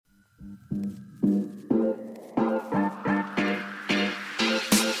Welcome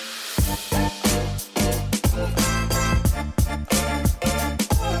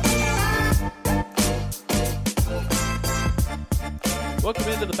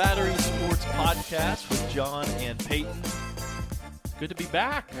into the Battery Sports Podcast with John and Peyton. Good to be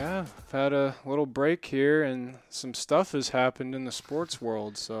back. Yeah, I've had a little break here, and some stuff has happened in the sports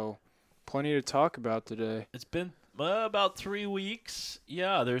world, so plenty to talk about today. It's been about 3 weeks.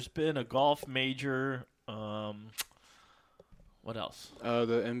 Yeah, there's been a golf major. What else?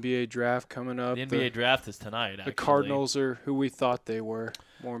 The NBA draft coming up. The NBA draft is tonight, actually. The Cardinals are who we thought they were,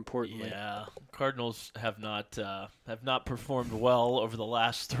 more importantly. Yeah, Cardinals have not performed well over the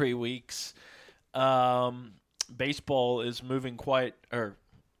last 3 weeks. Baseball is moving right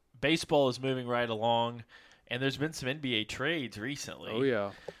along, and there's been some NBA trades recently. Oh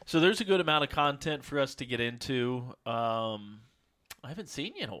yeah. So there's a good amount of content for us to get into. I haven't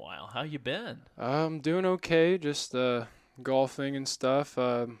seen you in a while. How you been? I'm doing okay, just golfing and stuff.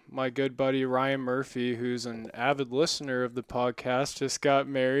 My good buddy Ryan Murphy, who's an avid listener of the podcast, just got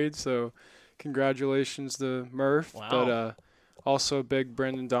married, so congratulations to Murph. Wow. But also a big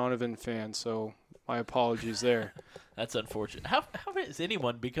Brendan Donovan fan, so my apologies there. That's unfortunate. How has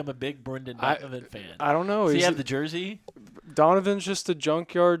anyone become a big Brendan Donovan fan? I don't know. Does he have the jersey? Donovan's just a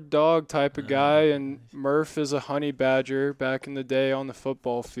junkyard dog type of guy, and Murph is a honey badger back in the day on the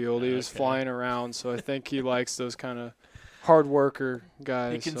football field. He was flying around, so I think he likes those kind of hard worker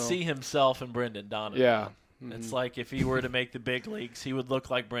guys. He can see himself in Brendan Donovan. Yeah. It's like if he were to make the big leagues, he would look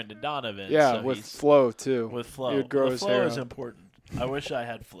like Brendan Donovan. Yeah, so with flow, too. With flow. He would grow the his flow hair is out. important. I wish I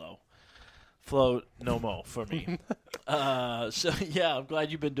had flow. Flow no mo for me. So, yeah, I'm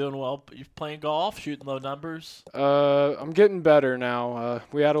glad you've been doing well. You're playing golf, shooting low numbers? I'm getting better now.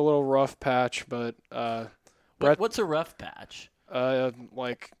 We had a little rough patch, but What's a rough patch? I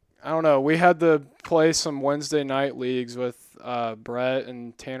don't know. We had to play some Wednesday night leagues with Brett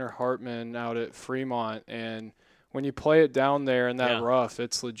and Tanner Hartman out at Fremont, and when you play it down there in that rough,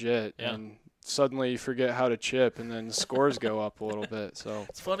 it's legit. Yeah. And suddenly you forget how to chip, and then the scores go up a little bit. So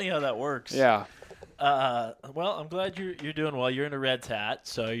it's funny how that works. Yeah. Well, I'm glad you're doing well. You're in a Reds hat,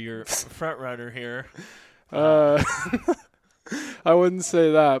 so you're a front runner here. I wouldn't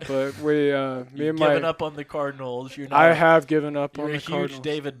say that, but You've given up on the Cardinals. I have given up on the Cardinals. You're a huge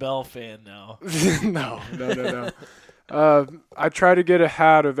David Bell fan now. No. I try to get a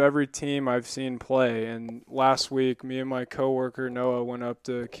hat of every team I've seen play, and last week, me and my coworker Noah went up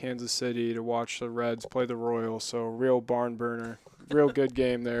to Kansas City to watch the Reds play the Royals, so real barn burner, real good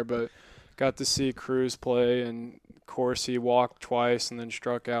game there, but got to see Cruz play, and of course he walked twice and then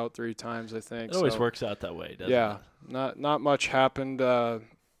struck out 3 times, I think. It always works out that way, doesn't it? Yeah, not much happened.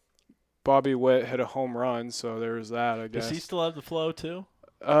 Bobby Witt hit a home run, so there was that, I guess. Does he still have the flow too?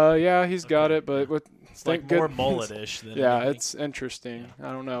 Yeah, he's got it, but it's like more mullet-ish than anything. It's interesting. Yeah.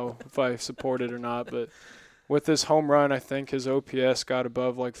 I don't know if I support it or not, but with this home run, I think his OPS got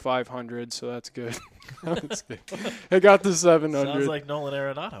above like 500, so that's good. That's good. It got to 700. Sounds like Nolan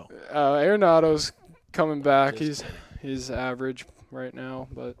Arenado. Arenado's coming back. He's average right now,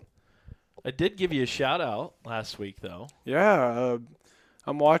 but I did give you a shout out last week though. Yeah.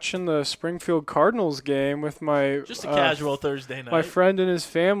 I'm watching the Springfield Cardinals game with my just a casual Thursday night. My friend and his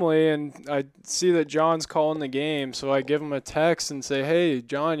family, and I see that John's calling the game, so I give him a text and say, "Hey,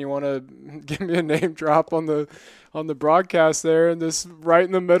 John, you want to give me a name drop on the broadcast there?" And this right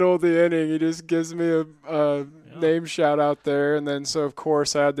in the middle of the inning, he just gives me a name shout out there, and then so of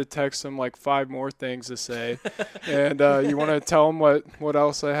course I had to text him like 5 more things to say. And you want to tell him what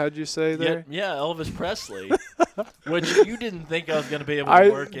else I had you say there? Yeah, Elvis Presley, which you didn't think I was going to be able to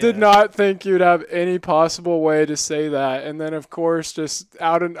work in. I did not think you'd have any possible way to say that, and then of course just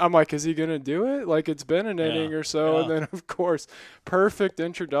I'm like, is he going to do it? Like it's been an inning or so, and then of course perfect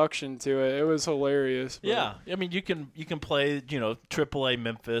introduction to it. It was hilarious. Yeah, I mean you can play AAA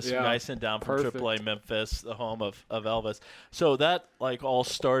Memphis. You guys sent down from AAA Memphis, the home of Elvis. So that all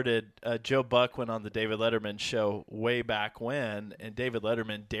started. Joe Buck went on the David Letterman show way back when, and David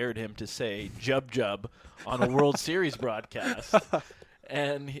Letterman dared him to say "Jub Jub" on a World Series broadcast.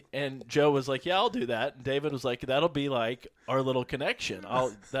 And Joe was like, "Yeah, I'll do that." And David was like, "That'll be like our little connection.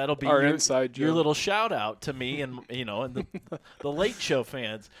 That'll be our inside joke. Your little shout out to me and and the Late Show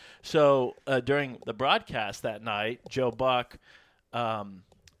fans." So during the broadcast that night, Joe Buck,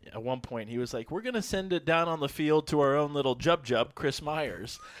 at one point he was like, "We're gonna send it down on the field to our own little Jub, Chris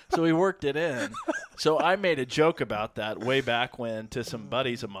Myers." So he worked it in. So I made a joke about that way back when to some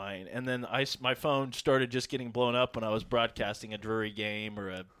buddies of mine, and then my phone started just getting blown up when I was broadcasting a Drury game or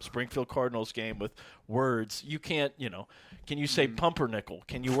a Springfield Cardinals game with words. You can't, can you say pumpernickel?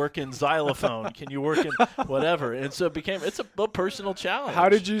 Can you work in xylophone? Can you work in whatever? And so it's a personal challenge. How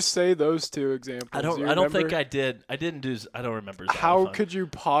did you say those two examples? I don't think I did. I don't remember xylophone. How could you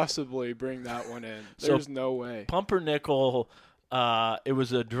possibly bring that one in? There's no way. Pumpernickel, it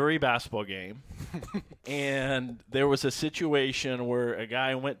was a Drury basketball game, and there was a situation where a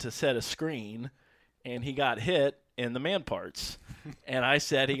guy went to set a screen, and he got hit in the man parts. And I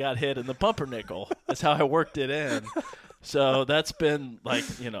said he got hit in the pumpernickel. That's how I worked it in. So that's been like,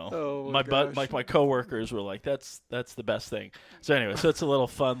 my coworkers were like, that's the best thing. So anyway, so it's a little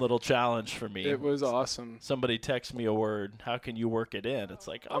fun little challenge for me. It was awesome. Somebody texts me a word. How can you work it in? It's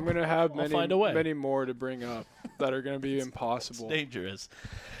like, I'm going to have many more to bring up that are going to be impossible. It's dangerous.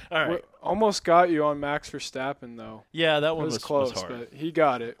 All right. We almost got you on Max Verstappen, though. Yeah, that one was close, hard. But he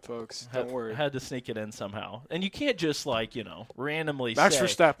got it, folks. Don't worry. Had to sneak it in somehow. And you can't just, randomly Max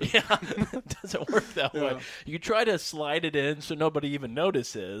Verstappen. Yeah, it doesn't work that way. You try to slide it in so nobody even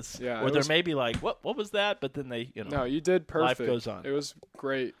notices. Yeah, or there may be like, what was that? But then they, No, you did perfect. Life goes on. It was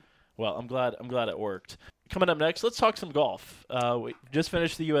great. Well, I'm glad it worked. Coming up next, let's talk some golf. We just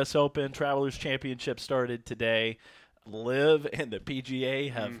finished the U.S. Open. Travelers Championship started today. LIV and the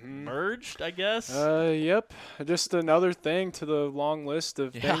PGA have merged, I guess. Yep. Just another thing to the long list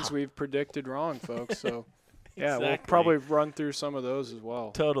of things we've predicted wrong, folks. So, exactly. We'll probably run through some of those as well.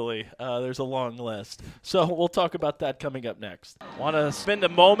 Totally. There's a long list. So we'll talk about that coming up next. Want to spend a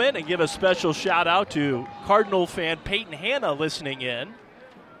moment and give a special shout-out to Cardinal fan Peyton Hanna listening in.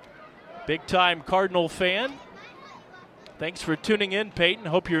 Big-time Cardinal fan. Thanks for tuning in, Peyton.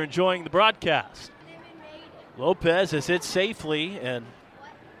 Hope you're enjoying the broadcast. Lopez has hit safely in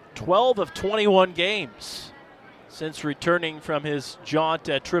 12 of 21 games since returning from his jaunt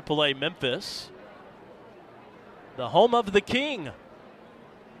at AAA Memphis. The home of the king,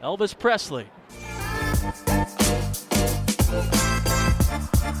 Elvis Presley.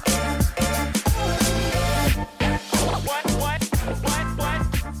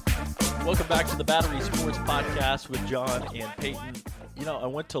 Welcome back to the Battery Sports Podcast with John and Peyton. I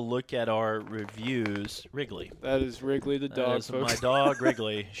went to look at our reviews. Wrigley. That is Wrigley the dog, That is folks. my dog,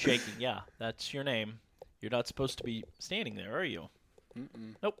 Wrigley, shaking. Yeah, that's your name. You're not supposed to be standing there, are you?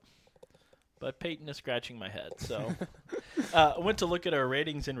 Nope. But Peyton is scratching my head. So I went to look at our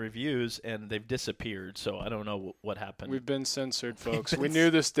ratings and reviews, and they've disappeared. So I don't know what happened. We've been censored, folks. We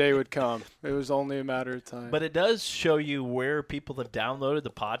knew this day would come. It was only a matter of time. But it does show you where people have downloaded the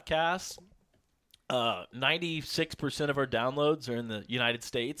podcast. 96% of our downloads are in the United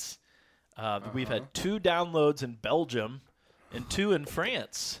States. We've had 2 downloads in Belgium and 2 in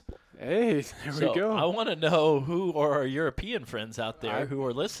France. Hey, there we go. I want to know who are our European friends out there who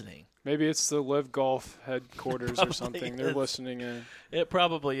are listening. Maybe it's the LIV Golf headquarters or something. They're listening in. It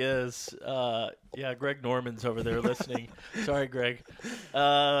probably is. Greg Norman's over there listening. Sorry, Greg.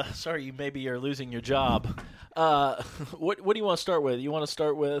 Sorry, maybe you're losing your job. What do you want to start with? You want to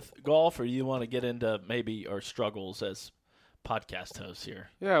start with golf, or you want to get into maybe our struggles as podcast hosts here?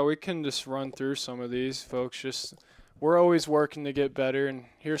 Yeah, we can just run through some of these, folks. We're always working to get better, and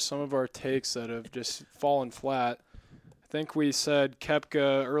here's some of our takes that have just fallen flat. I think we said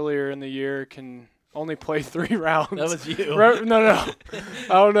Koepka earlier in the year can only play 3 rounds. That was you. No. I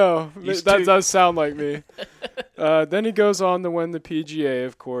don't know. That does sound like me. Then he goes on to win the PGA,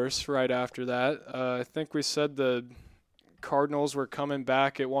 of course, right after that. I think we said the Cardinals were coming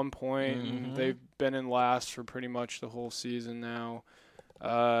back at one point, and they've been in last for pretty much the whole season now.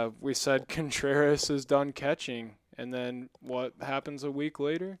 We said Contreras is done catching, and then what happens a week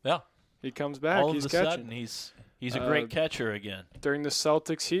later? Yeah. He comes back. All he's of a catching. sudden, he's a great catcher again. During the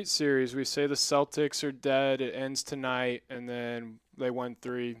Celtics Heat series, we say the Celtics are dead. It ends tonight, and then they won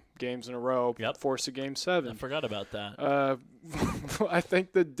 3 games in a row, force a Game 7. I forgot about that. I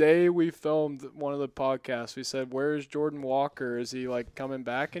think the day we filmed one of the podcasts, we said, where's Jordan Walker? Is he, coming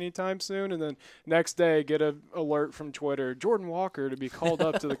back anytime soon? And then next day, get an alert from Twitter, Jordan Walker to be called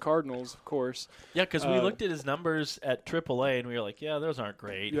up to the Cardinals, of course. Yeah, because we looked at his numbers at AAA, and we were like, yeah, those aren't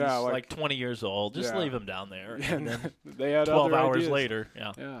great. Yeah, he's like 20 years old. Just leave him down there. Yeah, and then they had 12 other hours ideas. later.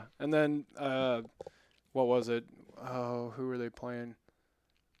 Yeah. Yeah. And then, what was it? Oh, who were they playing?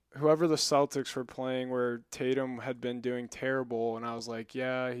 Whoever the Celtics were playing, where Tatum had been doing terrible, and I was like,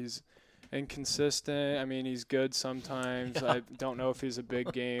 yeah, he's inconsistent. I mean, he's good sometimes. I don't know if he's a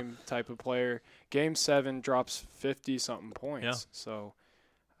big game type of player. Game 7 drops 50-something points. Yeah. So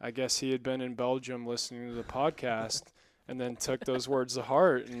I guess he had been in Belgium listening to the podcast and then took those words to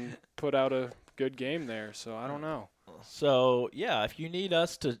heart and put out a good game there. So I don't know. So, yeah, if you need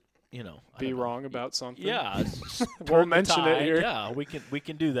us to be wrong about something. Yeah, we'll mention it here. Yeah, we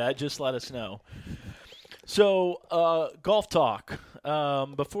can do that. Just let us know. So, golf talk.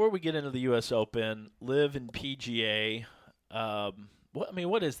 Before we get into the U.S. Open, LIV and PGA.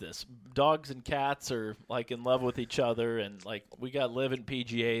 What is this? Dogs and cats are like in love with each other, and like we got LIV and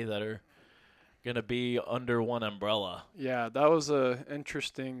PGA that are gonna be under one umbrella. Yeah, that was a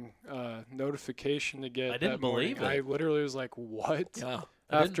interesting notification to get. I didn't believe it. I literally was like, "What?" Yeah.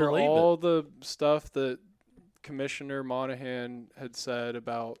 After all the stuff that Commissioner Monahan had said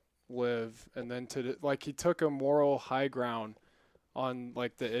about LIV, and then he took a moral high ground on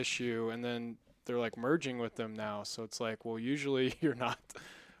like the issue, and then they're like merging with them now. So it's like, well, usually you're not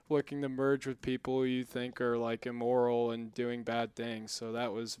looking to merge with people you think are like immoral and doing bad things. So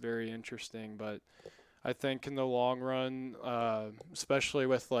that was very interesting. But I think in the long run, especially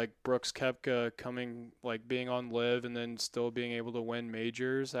with like Brooks Koepka being on LIV and then still being able to win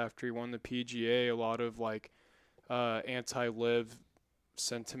majors after he won the PGA, a lot of like anti-LIV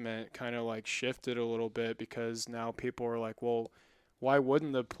sentiment kind of like shifted a little bit, because now people are like, well, why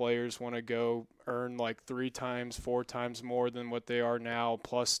wouldn't the players want to go earn like 3 times, 4 times more than what they are now,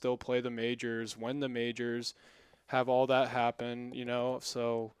 plus still play the majors, win the majors, have all that happen,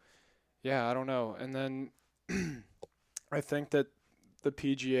 So, yeah, I don't know. And then I think that the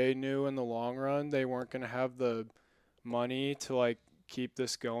PGA knew in the long run they weren't going to have the money to like keep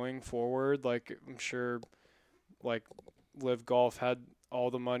this going forward. Like, I'm sure like LIV Golf had all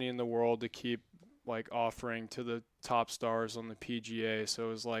the money in the world to keep like offering to the top stars on the PGA, so it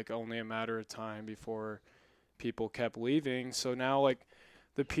was like only a matter of time before people kept leaving. So now like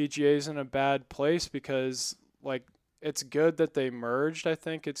the PGA is in a bad place, because like it's good that they merged. I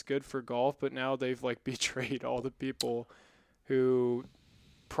think it's good for golf, but now they've like betrayed all the people who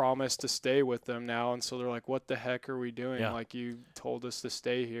promised to stay with them now, and so they're like, what the heck are we doing? Yeah. Like, you told us to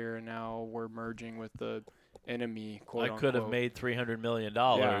stay here, and now we're merging with the enemy, quote unquote. I could have made $300 million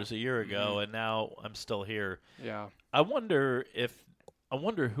a year ago, and now I'm still here. Yeah. I wonder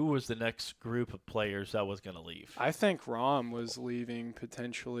who was the next group of players that was going to leave. I think Rahm was leaving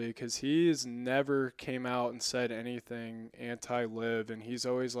potentially, because he's never came out and said anything anti-LIV, and he's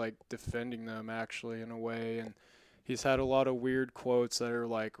always like defending them actually in a way, and he's had a lot of weird quotes that are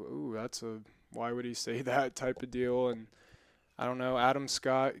like, ooh, why would he say that type of deal. And I don't know, Adam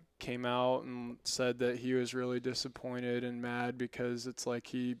Scott came out and said that he was really disappointed and mad because it's like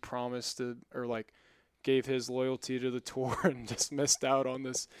he promised to, or like gave his loyalty to the tour and just missed out on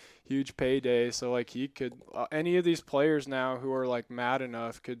this huge payday. So like he could, any of these players now who are like mad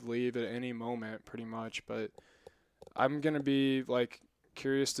enough could leave at any moment pretty much. But I'm going to be like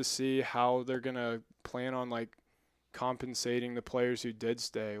curious to see how they're going to plan on like compensating the players who did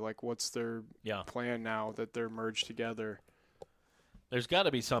stay. Like, what's their plan now that they're merged together? There's got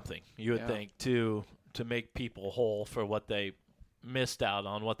to be something, you would think, to make people whole for what they missed out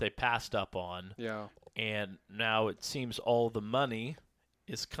on, what they passed up on. Yeah. And now it seems all the money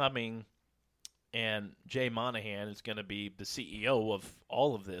is coming, and Jay Monahan is going to be the CEO of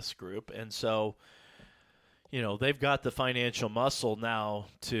all of this group. And so, they've got the financial muscle now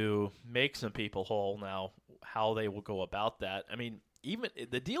to make some people whole. Now, how they will go about that, I mean, even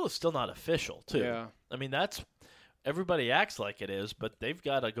the deal is still not official, too. Yeah. I mean, everybody acts like it is, but they've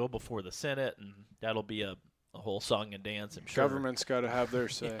got to go before the Senate, and that'll be a whole song and dance, I'm sure. Government's got to have their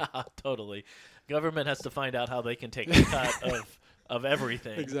say. Yeah, totally. Government has to find out how they can take a cut of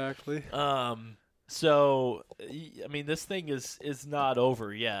everything. Exactly. So, I mean, this thing is not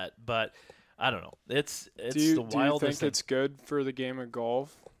over yet, but I don't know. It's the wildest. Do you think it's good for the game of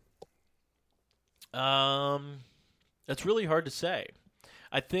golf? It's really hard to say.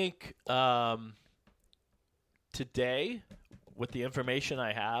 I think today, with the information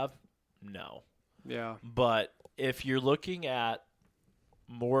I have, no. Yeah. But if you're looking at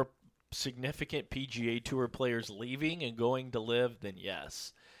more significant PGA Tour players leaving and going to LIV, then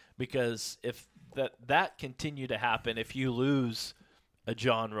yes. Because if that continue to happen, if you lose a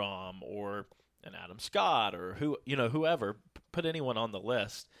Jon Rahm or an Adam Scott or whoever, put anyone on the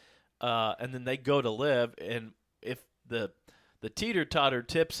list, and then they go to LIV, and if the teeter-totter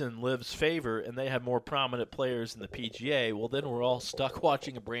tips in LIV's favor and they have more prominent players in the PGA, well, then we're all stuck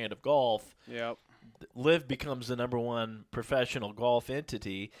watching a brand of golf. Yep. LIV becomes the number one professional golf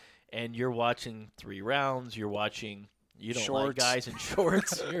entity, and you're watching 3 rounds. You're watching – you don't like guys in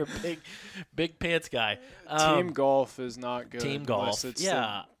shorts. You're a big pants guy. Team golf is not good. Team golf, it's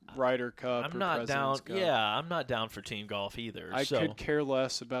the Ryder Cup I'm or not President's down. Cup. Yeah, I'm not down for team golf either. I could care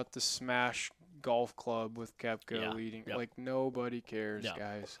less about the Smash Golf Club with Koepka leading. Yep. Like, nobody cares, Yeah.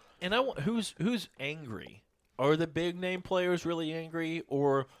 guys. And who's angry? Are the big name players really angry?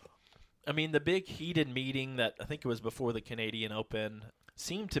 Or, I mean, the big heated meeting that I think it was before the Canadian Open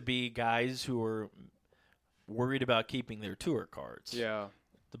seemed to be guys who were worried about keeping their tour cards. Yeah.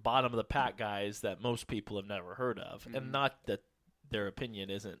 The bottom of the pack guys that most people have never heard of. Mm-hmm. And not that their opinion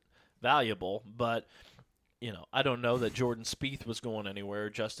isn't valuable, but I don't know that Jordan Spieth was going anywhere.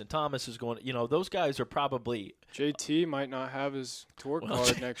 Justin Thomas is going. Those guys are probably. JT might not have his tour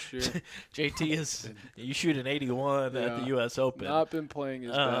card next year. JT is. You shoot an 81 at the U.S. Open. Not been playing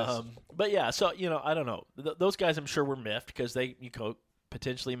his best. But yeah, so I don't know. Those guys, I'm sure, were miffed because they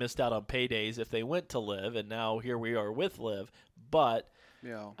potentially missed out on paydays if they went to LIV, and now here we are with LIV. But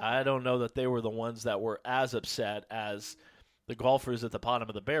I don't know that they were the ones that were as upset as the golfers at the bottom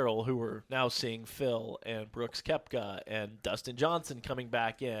of the barrel who are now seeing Phil and Brooks Koepka and Dustin Johnson coming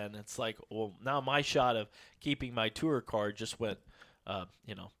back in. It's like, well, now my shot of keeping my tour card just went,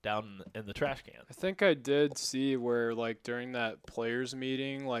 down in the trash can. I think I did see where, like, during that players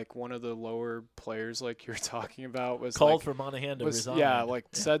meeting, like, one of the lower players, like you're talking about, was called for Monahan to resign. Yeah,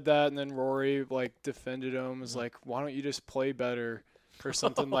 said that, and then Rory, defended him, was like, why don't you just play better? Or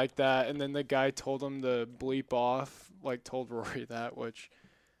something like that, and then the guy told him to bleep off, told Rory that, which,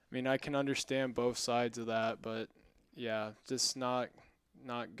 I mean, I can understand both sides of that, but yeah, just not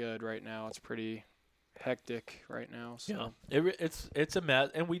good right now. It's pretty hectic right now. So. Yeah, it's a mess,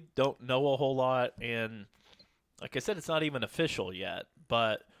 and we don't know a whole lot, and like I said, it's not even official yet,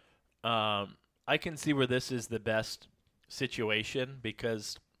 but I can see where this is the best situation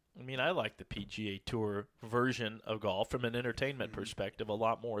because – I mean, I like the PGA Tour version of golf from an entertainment perspective a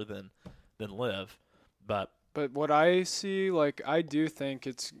lot more than LIV, but what I see, I do think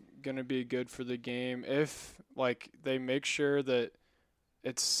it's gonna be good for the game if they make sure that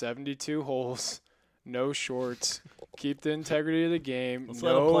it's 72 holes, no shorts, keep the integrity of the game. Let's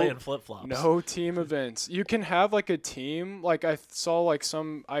let them play in flip-flops. No team events. You can have a team. I saw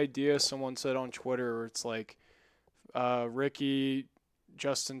some idea someone said on Twitter where it's Ricky,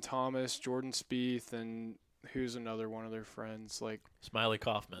 Justin Thomas, Jordan Spieth, and who's another one of their friends? Smiley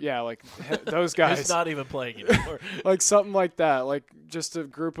Kaufman. Yeah, those guys. He's not even playing anymore. Something like that. Just a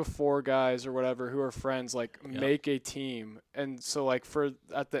group of 4 guys or whatever who are friends, make a team. And so, for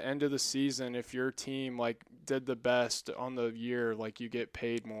at the end of the season, if your team, did the best on the year, you get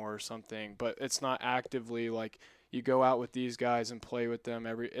paid more or something. But it's not actively, you go out with these guys and play with them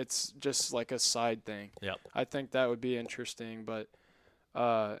it's just a side thing. Yep. I think that would be interesting, but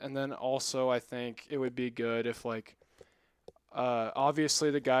and then also I think it would be good if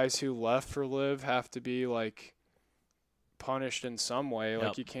obviously the guys who left for LIV have to be punished in some way.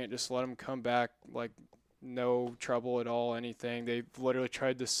 Yep. You can't just let them come back no trouble at all, anything. They've literally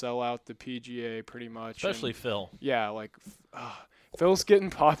tried to sell out the PGA pretty much. Especially Phil. Yeah, Phil's getting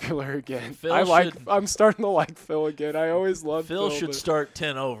popular again. Phil I'm starting to like Phil again. I always loved Phil. Phil should start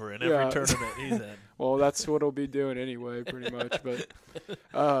 10 over in every tournament he's in. Well, that's what he'll be doing anyway, pretty much.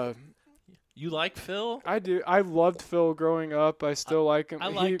 But you like Phil? I do. I loved Phil growing up. I still like him. I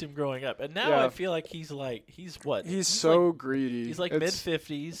liked him growing up, and now I feel like he's what? He's so greedy. He's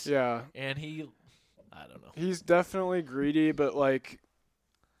mid-50s. Yeah, and I don't know. He's definitely greedy, but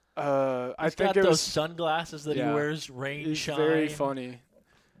I think got those sunglasses that he wears, rain shine. Very funny.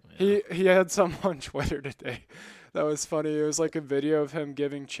 Yeah. He had some on Twitter today that was funny. It was a video of him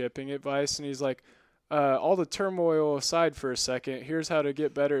giving chipping advice, and he's like, all the turmoil aside for a second, here's how to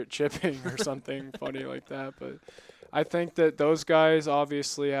get better at chipping or something funny like that. But I think that those guys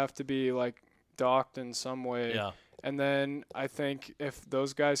obviously have to be docked in some way. Yeah. And then I think if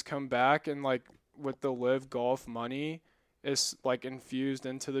those guys come back and with the LIV Golf money is infused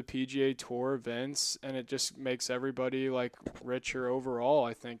into the PGA Tour events, and it just makes everybody richer overall,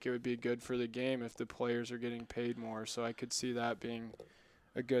 I think it would be good for the game if the players are getting paid more. So I could see that being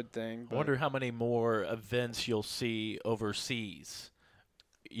a good thing. I wonder how many more events you'll see overseas,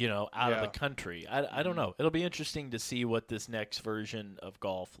 out of the country. I don't know. It'll be interesting to see what this next version of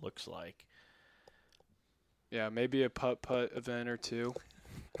golf looks like. Yeah, maybe a putt-putt event or two.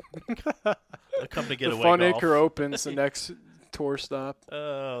 They'll come to get the away Fun golf. Acre Open's the next tour stop.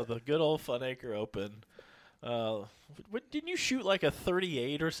 Oh, the good old Fun Acre Open. Didn't you shoot a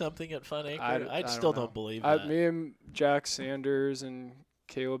 38 or something at Fun Acre? I still don't believe that. Me and Jack Sanders and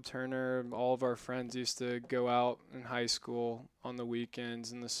Caleb Turner, all of our friends used to go out in high school on the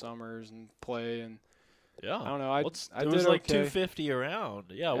weekends and the summers and play. And yeah, I don't know. I did was 250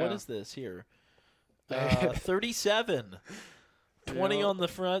 around. Yeah, what is this here? 37. 20 on the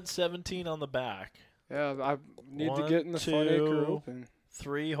front, 17 on the back. Yeah, I need to get in the Fun Acre Open.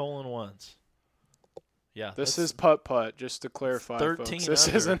 3 hole-in-ones. Yeah, this is putt-putt, just to clarify, 13 folks.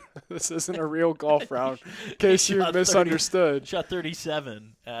 under. This isn't a real golf round, in case you misunderstood. Shot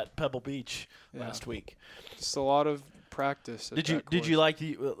 37 at Pebble Beach last week. Just a lot of practice. Did you like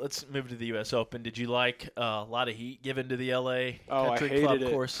the? Let's move to the U.S. Open. Did you like a lot of heat given to the L.A. Country Club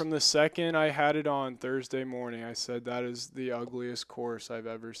course? From the second I had it on Thursday morning, I said that is the ugliest course I've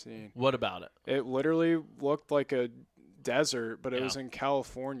ever seen. What about it? It literally looked like a desert, but it was in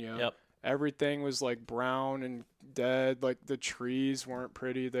California. Yep. Everything was like brown and dead. Like the trees weren't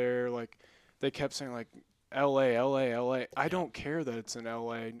pretty there. Like they kept saying like LA, LA, LA. I don't care that it's in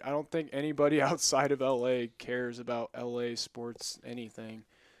LA. I don't think anybody outside of LA cares about LA sports anything.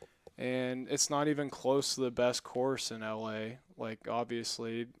 And it's not even close to the best course in LA. Like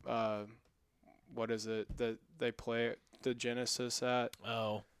obviously, what is it that they play the Genesis at?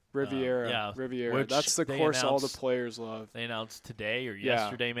 Oh. Riviera. Riviera. That's the course all the players love. They announced today or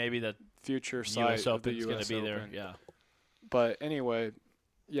yesterday maybe that future site US Open is going to be there. Yeah. But anyway,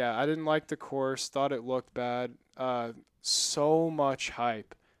 yeah, I didn't like the course. Thought it looked bad. So much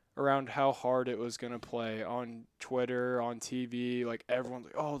hype around how hard it was going to play on Twitter, on TV. Like everyone's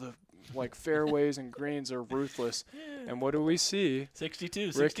like, oh, the fairways and greens are ruthless. And what do we see?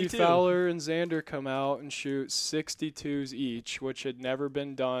 62. Ricky Fowler and Xander come out and shoot 62s each, which had never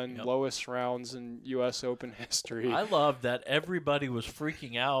been done. Yep. Lowest rounds in U.S. Open history. I love that everybody was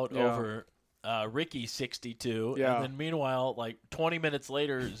freaking out over Ricky's 62. Yeah. And then meanwhile, like 20 minutes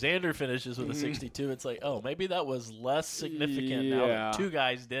later, Xander finishes with a 62. It's like, oh, maybe that was less significant now that two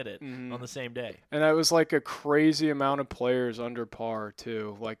guys did it on the same day. And that was like a crazy amount of players under par,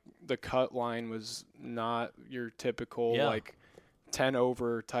 too. Like the cut line was not your typical like 10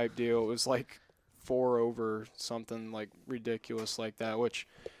 over type deal. It was like 4 over, something like ridiculous like that, which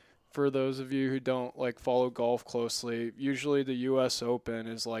for those of you who don't like follow golf closely, usually the US Open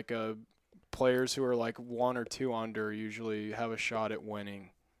is like a players who are like 1 or 2 under usually have a shot at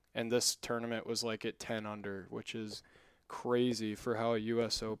winning. And this tournament was like at 10 under, which is crazy for how a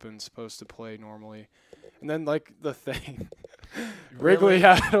US Open's supposed to play normally. And then like the thing Wrigley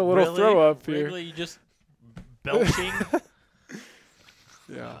had a little throw up here. Wrigley just belching.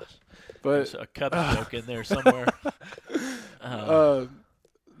 Yeah. But there's a Cubs joke in there somewhere.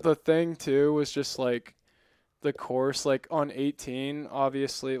 The thing too was just like the course, like on 18,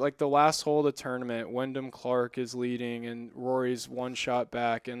 obviously, like the last hole of the tournament, Wyndham Clark is leading and Rory's 1 shot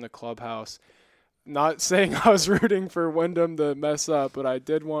back in the clubhouse. Not saying I was rooting for Wyndham to mess up, but I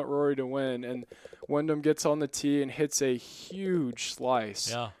did want Rory to win. And Wyndham gets on the tee and hits a huge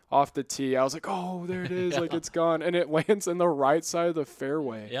slice off the tee. I was like, oh, there it is. Like it's gone. And it lands in the right side of the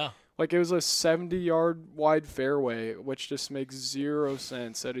fairway. Yeah. Like it was a 70-yard wide fairway, which just makes 0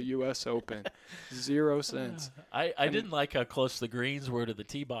 sense at a U.S. Open. 0 cents. I didn't like how close the greens were to the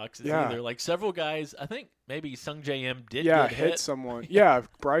tee boxes either. Like several guys, I think maybe Sung J M did get hit. Someone. Yeah,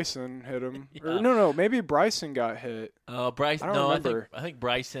 Bryson hit him. Or, no, maybe Bryson got hit. Bryson. I don't remember. I think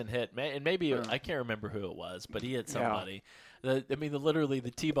Bryson hit, and maybe I can't remember who it was, but he hit somebody. Literally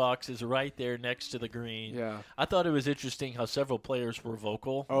the tee box is right there next to the green. Yeah. I thought it was interesting how several players were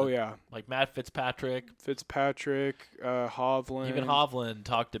vocal. Oh, yeah. Like Matt Fitzpatrick. Hovland. Even Hovland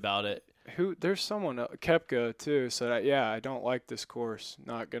talked about it. There's someone, Koepka, too, said, I don't like this course.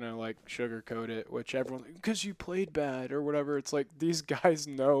 Not going to, like, sugarcoat it, which everyone, because you played bad or whatever. It's like these guys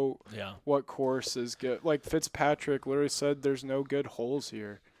know what course is good. Like, Fitzpatrick literally said there's no good holes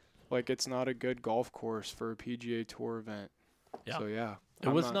here. Like, it's not a good golf course for a PGA Tour event. Yeah. So, yeah. It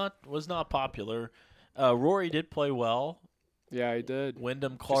was not popular. Rory did play well. Yeah, he did.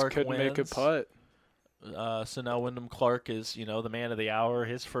 Wyndham Clark just couldn't make a putt. So now Wyndham Clark is, the man of the hour.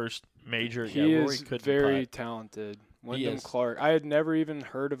 His first major. Rory is very talented. Wyndham Clark. I had never even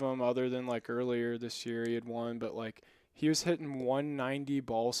heard of him other than, like, earlier this year he had won. But, like, he was hitting 190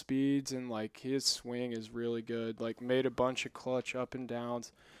 ball speeds, and, like, his swing is really good. Like, made a bunch of clutch up and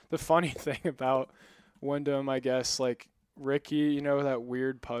downs. The funny thing about Wyndham, I guess, like, Ricky, that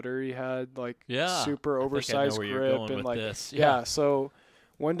weird putter he had, like super oversized grip and like this. So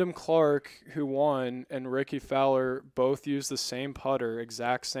Wyndham Clark, who won, and Ricky Fowler both used the same putter,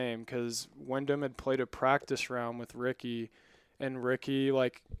 exact same, because Wyndham had played a practice round with Ricky, and Ricky,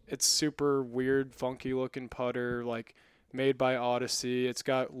 like, it's super weird, funky looking putter, like made by Odyssey. It's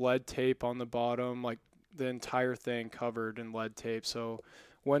got lead tape on the bottom, like the entire thing covered in lead tape. So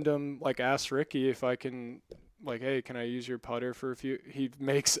Wyndham like asked Ricky if I can. Like, hey, can I use your putter for a few? He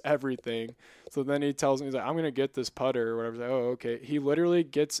makes everything. So then he tells me, he's like, I'm going to get this putter or whatever. I was like, oh, okay. He literally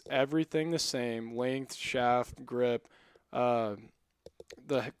gets everything the same, length, shaft, grip.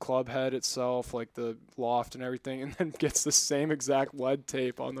 the club head itself, like the loft and everything, and then gets the same exact lead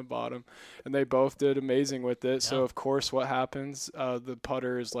tape on the bottom. And they both did amazing with it. Yeah. So, of course, what happens? The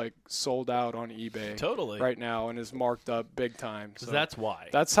putter is, like, sold out on eBay right now and is marked up big time. So that's why.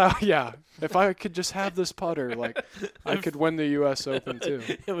 That's how, yeah. If I could just have this putter, like, I could win the U.S. Open, too.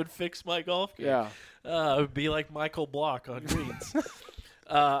 It would fix my golf game. Yeah. It would be like Michael Block on greens.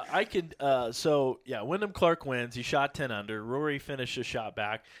 Wyndham Clark wins. He shot 10 under. Rory finished a shot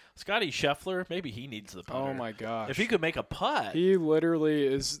back. Scotty Scheffler, maybe he needs the putter. Oh, my gosh. If he could make a putt. He literally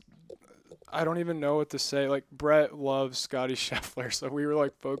is – I don't even know what to say. Like, Brett loves Scotty Scheffler, so we were,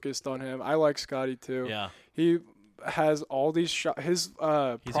 like, focused on him. I like Scotty, too. Yeah. He has all these shots. His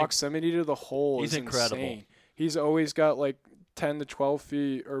proximity to the hole is incredible. Insane. He's always got, like, 10 to 12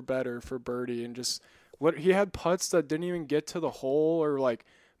 feet or better for birdie and just – he had putts that didn't even get to the hole or, like,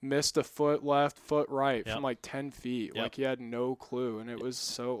 missed a foot left, foot right from, like, 10 feet. Like, he had no clue. And it was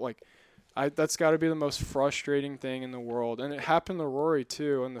so, like, that's got to be the most frustrating thing in the world. And it happened to Rory,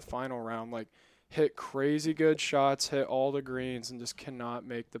 too, in the final round. Like, hit crazy good shots, hit all the greens, and just cannot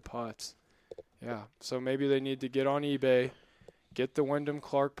make the putts. Yeah. So maybe they need to get on eBay, get the Wyndham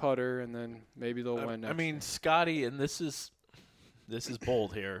Clark putter, and then maybe they'll win next year. Scotty, and this is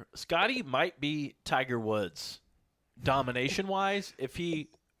bold here. Scotty might be Tiger Woods, domination-wise, if he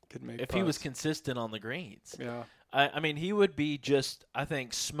was consistent on the greens. Yeah. He would be just, I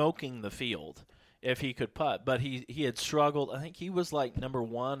think, smoking the field if he could putt. But he had struggled. I think he was like number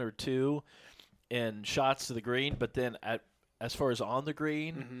 1 or 2 in shots to the green. But then as far as on the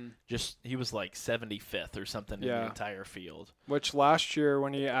green, he was like 75th or something in the entire field. Which last year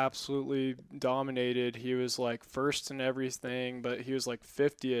when he absolutely dominated, he was like first in everything, but he was like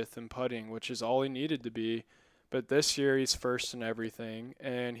 50th in putting, which is all he needed to be. But this year he's first in everything,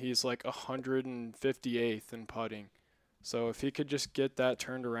 and he's like 158th in putting. So if he could just get that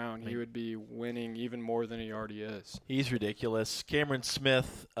turned around, he would be winning even more than he already is. He's ridiculous. Cameron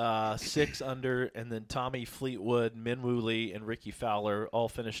Smith, 6 under, and then Tommy Fleetwood, Min Woo Lee, and Ricky Fowler all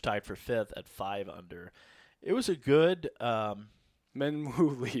finished tied for 5th at 5 under. It was a good Min Woo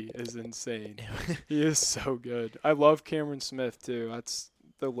Lee is insane. He is so good. I love Cameron Smith, too. That's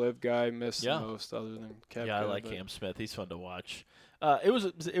the live guy I miss the most other than Kevin. Yeah, I like Cam Smith. He's fun to watch. It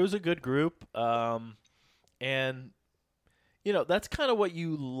was a good group, and that's kind of what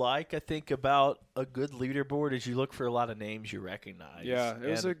you like, I think, about a good leaderboard is you look for a lot of names you recognize. Yeah,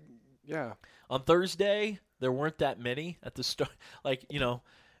 On Thursday, there weren't that many at the start. Like,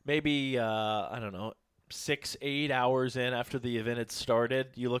 maybe, 6-8 hours in after the event had started,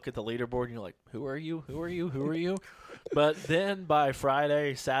 you look at the leaderboard and you're like, who are you? Who are you? Who are you? But then by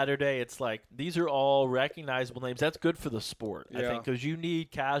Friday, Saturday, it's like these are all recognizable names. That's good for the sport, I think, because you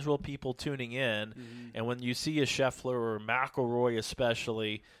need casual people tuning in. Mm-hmm. And when you see a Scheffler or McIlroy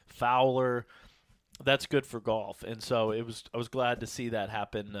especially, Fowler, that's good for golf. And so I was glad to see that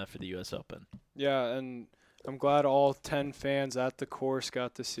happen for the U.S. Open. Yeah, and I'm glad all 10 fans at the course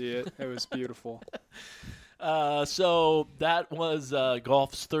got to see it. It was beautiful. So that was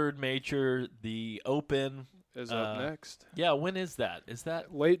golf's third major. The Open is up next. Yeah, when is that? Is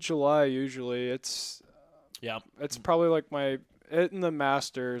that late July usually? It's probably like it and the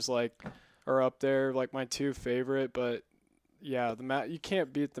Masters are up there like my 2 favorite, but yeah, you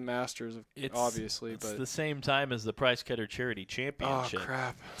can't beat the Masters obviously. It's the same time as the Price Cutter Charity Championship. Oh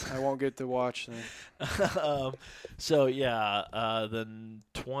crap! I won't get to watch then. The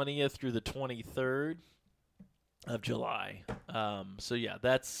 20th through the 23rd of July.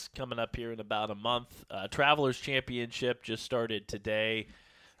 That's coming up here in about a month. Travelers Championship just started today.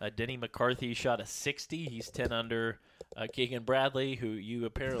 Denny McCarthy shot a 60. He's 10 under. Keegan Bradley, who you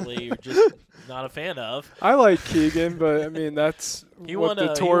apparently are just not a fan of. I like Keegan, but that's what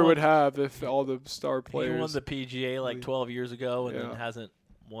the tour would have if all the star players. He won the PGA 12 years ago and then hasn't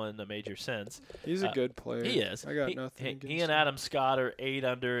won a major since. He's a good player. He is. I got nothing against He and Adam Scott are 8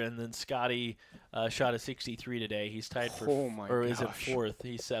 under, and then Scotty shot a 63 today. He's tied for is it 4th?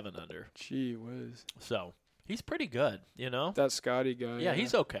 He's 7 under. Gee whiz. So he's pretty good, That Scotty guy. Yeah,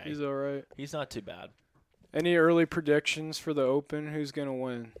 he's okay. He's all right. He's not too bad. Any early predictions for the Open? Who's going to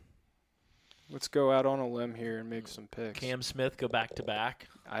win? Let's go out on a limb here and make some picks. Cam Smith go back-to-back.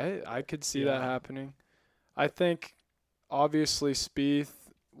 I could see that happening. I think, obviously, Spieth,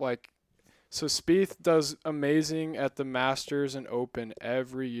 Spieth does amazing at the Masters and Open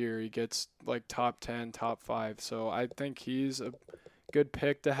every year. He gets, top 10, top 5. So I think he's a good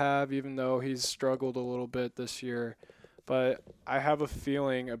pick to have, even though he's struggled a little bit this year. But I have a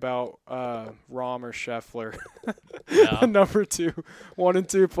feeling about Rahm or Scheffler, the number 1 and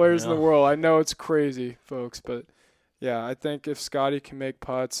 2 players in the world. I know it's crazy, folks, but Yeah, I think if Scotty can make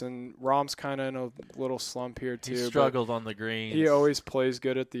putts, and Rahm's kind of in a little slump here too. He struggled on the greens. He always plays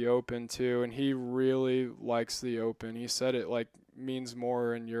good at the Open too, and he really likes the Open. He said it means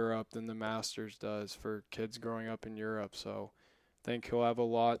more in Europe than the Masters does for kids growing up in Europe. So I think he'll have a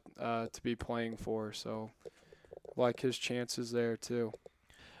lot to be playing for. So like his chances there too.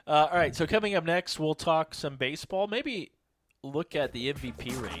 All right, so coming up next, we'll talk some baseball. Maybe look at the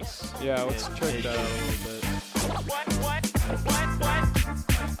MVP race. Yeah, let's check that out a little bit.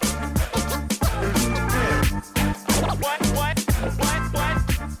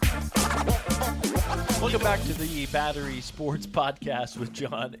 Welcome back to the Battery Sports Podcast with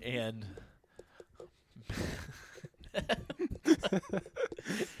John and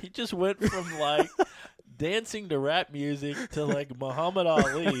he just went from dancing to rap music to Muhammad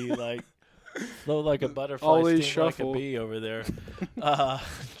Ali, flow like a butterfly, sting shuffle. like a bee over there.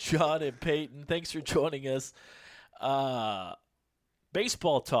 John and Peyton, thanks for joining us.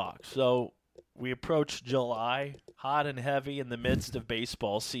 Baseball talk. So we approach July, hot and heavy in the midst of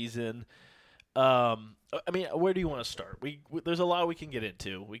baseball season. Where do you want to start? There's a lot we can get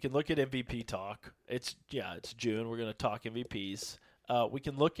into. We can look at MVP talk. It's June. We're going to talk MVPs. We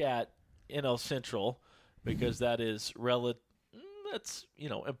can look at NL Central because that is that's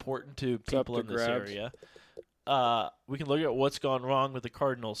important to people in this area. We can look at what's gone wrong with the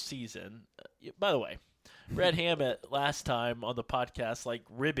Cardinals season. By the way, Red Hammett last time on the podcast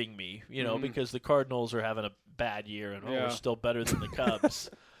ribbing me, because the Cardinals are having a bad year and we're still better than the Cubs.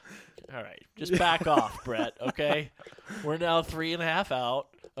 All right, just back off, Brett, okay? We're now 3.5 out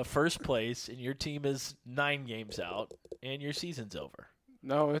of first place, and your team is 9 games out, and your season's over.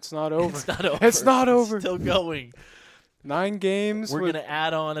 No, it's not over. It's not over. It's not over. It's still going. 9 games. We're going to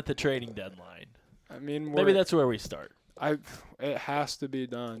add on at the trading deadline. Maybe that's where we start. It has to be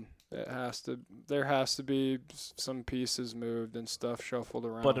done. There has to be some pieces moved and stuff shuffled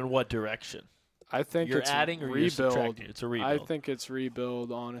around. But in what direction? I think you're it's adding or rebuild. You're subtracting. It's a rebuild. I think it's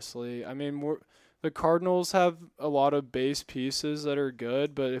rebuild, honestly. The Cardinals have a lot of base pieces that are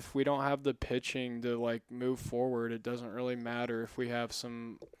good, but if we don't have the pitching to move forward, it doesn't really matter if we have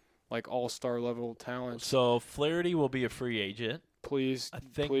some all-star level talent. So Flaherty will be a free agent. Please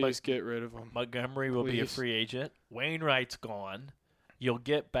get rid of him. Montgomery will be a free agent. Wainwright's gone. You'll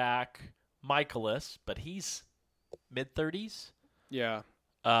get back Michaelis, but he's mid-30s. Yeah.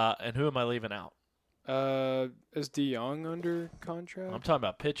 And who am I leaving out? Is DeYoung under contract? I'm talking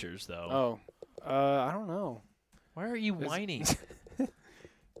about pitchers, though. Oh, I don't know. Why are you whining?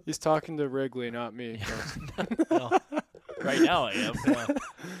 He's talking to Wrigley, not me. No, right now I am. Yeah.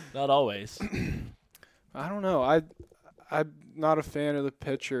 Not always. I don't know. I'm not a fan of the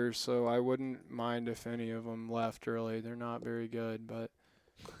pitchers, so I wouldn't mind if any of them left early. They're not very good, but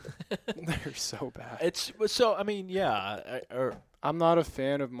they're so bad. I'm not a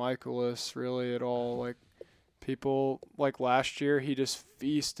fan of Michaelis really at all. People last year, he just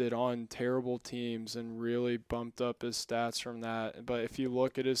feasted on terrible teams and really bumped up his stats from that. But if you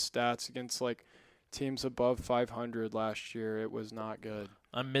look at his stats against teams above 500 last year, it was not good.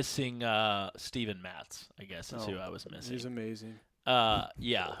 I'm missing Steven Matz, I guess is who I was missing. He's amazing.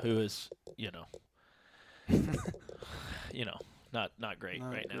 Who is not great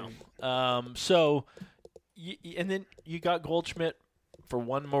right now. And then you got Goldschmidt for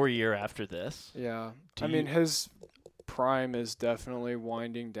one more year after this. Yeah. His prime is definitely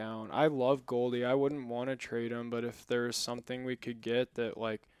winding down. I love Goldie. I wouldn't want to trade him, but if there's something we could get that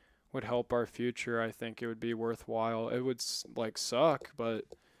would help our future, I think it would be worthwhile. It would suck, but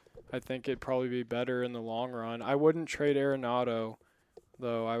I think it'd probably be better in the long run. I wouldn't trade Arenado,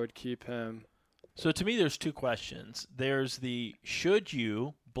 though. I would keep him. So to me, there's 2 questions. There's the should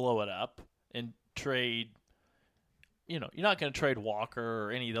you blow it up and trade. You're not going to trade Walker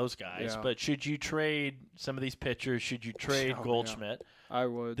or any of those guys, but should you trade some of these pitchers? Should you trade Goldschmidt? Yeah. I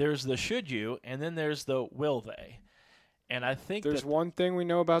would. There's the should you, and then there's the will they. And I think there's one thing we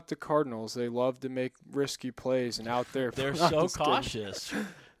know about the Cardinals. They love to make risky plays, and out there they're so cautious.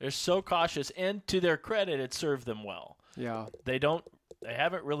 They're so cautious, and to their credit, it served them well. Yeah. They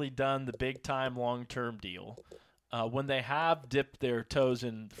haven't really done the big-time long-term deal. When they have dipped their toes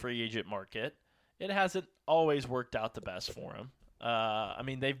in the free agent market, it hasn't always worked out the best for them.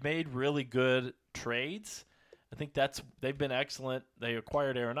 They've made really good trades. I think they've been excellent. They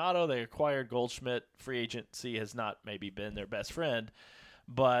acquired Arenado. They acquired Goldschmidt. Free agency has not maybe been their best friend.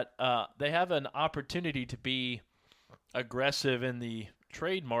 But they have an opportunity to be aggressive in the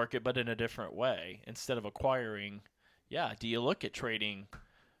trade market, but in a different way. Instead of acquiring, do you look at trading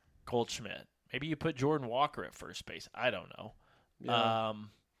Goldschmidt? Maybe you put Jordan Walker at first base. I don't know. Yeah.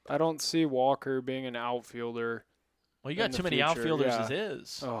 I don't see Walker being an outfielder Well, you got too many outfielders as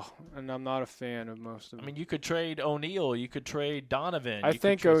is. Oh, and I'm not a fan of most of them. I mean, you could trade O'Neill. You could trade Donovan. I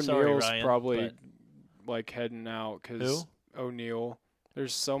think O'Neill's probably like heading out because O'Neill.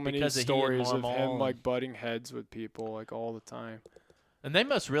 There's so many stories of him like butting heads with people like all the time. And they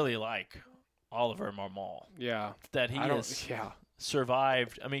must really like Oliver Marmol. Yeah. That he has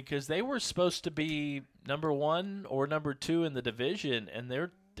survived. I mean, because they were supposed to be number 1 or number 2 in the division, and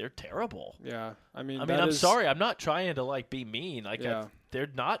they're terrible. Yeah. I mean, I'm sorry. I'm not trying to like be mean. Like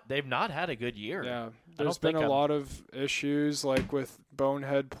they've not had a good year. Yeah. There's been a lot of issues like with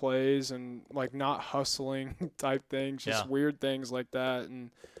bonehead plays and like not hustling type things, just weird things like that.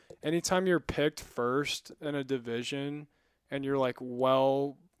 And anytime you're picked first in a division and you're like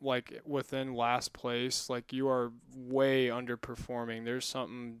within last place, like you are way underperforming. There's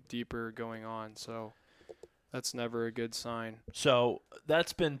something deeper going on. So that's never a good sign. So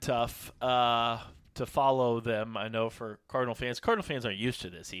that's been tough to follow them. I know for Cardinal fans. Cardinal fans aren't used to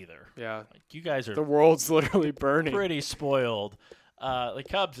this either. Yeah. Like you guys are. The world's literally burning. Pretty spoiled. Like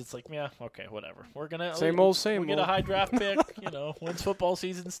Cubs, it's like, yeah, okay, whatever. We're gonna same old. Get a high draft pick. Once football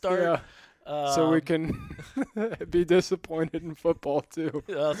season starts. Yeah. So we can be disappointed in football too.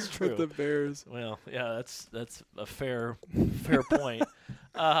 That's true. With the Bears. Well, yeah, that's a fair point.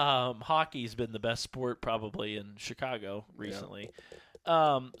 Hockey's been the best sport probably in Chicago recently.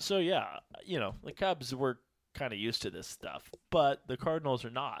 So yeah, the Cubs were kind of used to this stuff, but the Cardinals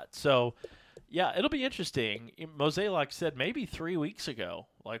are not. So yeah, it'll be interesting. Mozeliak said maybe 3 weeks ago,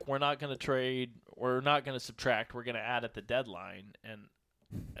 like we're not going to trade, we're not going to subtract, we're going to add at the deadline. And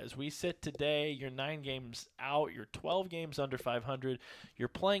as we sit today, you're 9 games out, you're 12 games under 500. You're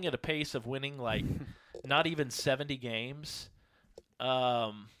playing at a pace of winning like not even 70 games.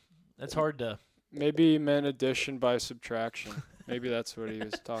 That's hard to. Maybe he meant addition by subtraction. Maybe that's what he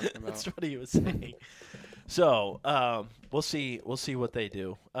was talking about. That's what he was saying. So we'll see what they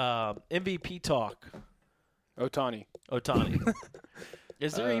do. MVP talk. Ohtani.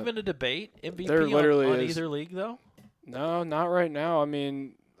 Is there even a debate? MVP there literally on is. Either league though? No, not right now. I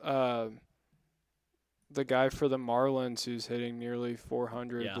mean, the guy for the Marlins who's hitting nearly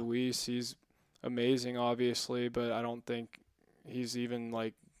 400, Luis, he's amazing, obviously, but I don't think he's even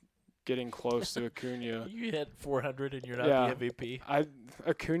like getting close to Acuna. You hit 400 and you're not the MVP.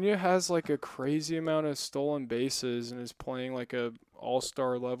 Acuna has like a crazy amount of stolen bases and is playing like a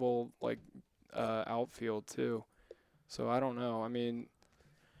all-star level like outfield too. So I don't know. I mean,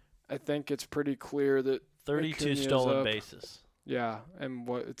 I think it's pretty clear that 32 stolen bases. Yeah, and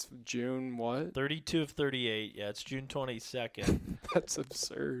it's June what? 32 of 38. Yeah, it's June 22nd. That's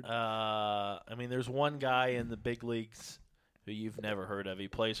absurd. I mean, there's one guy in the big leagues who you've never heard of. He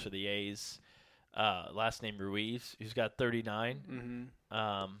plays for the A's. Last name Ruiz, who's got 39.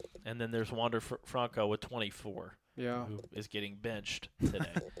 Mm-hmm. And then there's Wander Franco with 24. Yeah. Who is getting benched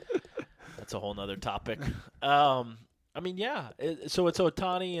today. That's a whole nother topic. I mean, yeah. So it's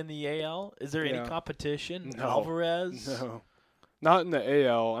Ohtani in the AL. Is there any competition? No. Alvarez? No. Not in the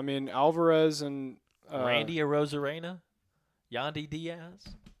AL. I mean, Alvarez and Randy Arozarena? Yandy Diaz?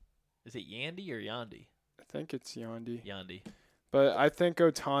 Is it Yandy or Yandy? I think it's Yandy. Yandy. But I think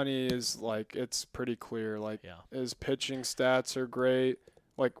Ohtani is like, it's pretty clear. Like his pitching stats are great,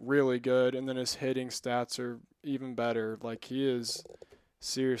 like really good, and then his hitting stats are even better. Like he is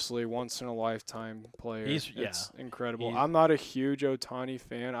seriously once in a lifetime player. It's incredible. I'm not a huge Ohtani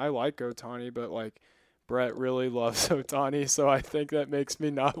fan. I like Ohtani, but like Brett really loves Ohtani, so I think that makes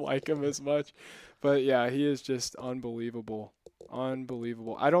me not like him as much. But yeah, he is just unbelievable.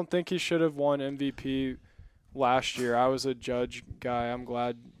 Unbelievable. I don't think he should have won MVP last year. I was a Judge guy. I'm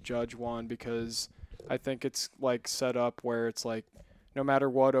glad Judge won because I think it's like set up where it's like no matter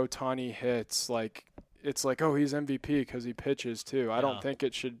what Ohtani hits, like it's like, oh, he's MVP because he pitches too. I don't think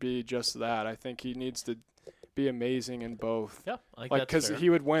it should be just that. I think he needs to be amazing in both. Yeah, like because he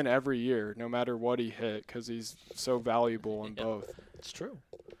would win every year no matter what he hit because he's so valuable in both. It's true.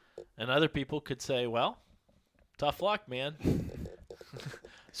 And other people could say, well, tough luck, man.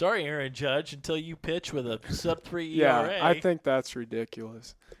 Sorry, Aaron Judge, until you pitch with a sub-3 ERA. Yeah, I think that's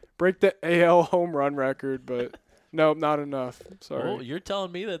ridiculous. Break the AL home run record, but nope, not enough. Sorry. Well, you're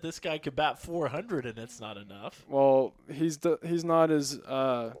telling me that this guy could bat 400 and it's not enough. Well, he's not as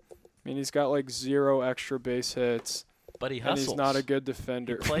he's got like 0 extra base hits. But he hustles. And he's not a good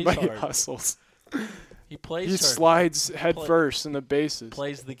defender. He plays but hard. He hustles. He plays He hard. slides head first in the bases.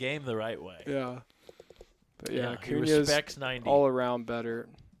 Plays the game the right way. Yeah. But yeah, he respects 90. All around better.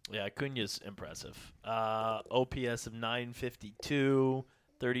 Yeah, Acuna's impressive. OPS of 952,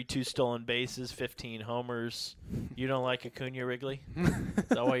 32 stolen bases, 15 homers. You don't like Acuna, Wrigley? Is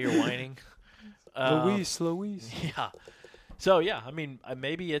that why you're whining? Luis. Yeah. So yeah, I mean,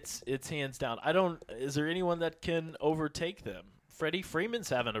 maybe it's hands down. Is there anyone that can overtake them? Freddie Freeman's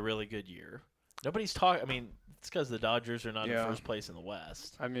having a really good year. Nobody's talking. I mean, it's because the Dodgers are not in first place in the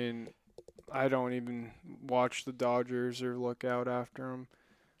West. I mean, I don't even watch the Dodgers or look out after them.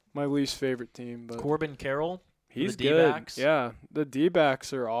 My least favorite team, but Corbin Carroll. He's the good. D-backs. Yeah, the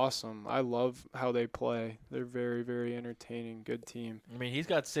D-backs are awesome. I love how they play. They're very, very entertaining. Good team. I mean, he's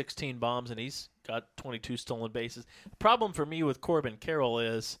got 16 bombs and he's got 22 stolen bases. The problem for me with Corbin Carroll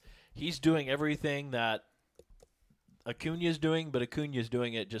is he's doing everything that Acuna's doing, but Acuna's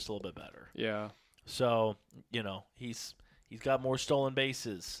doing it just a little bit better. Yeah. So, he's got more stolen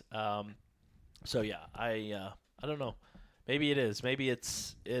bases. So yeah, I don't know. Maybe it is. Maybe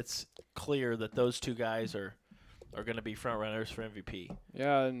it's clear that those two guys are going to be front runners for MVP.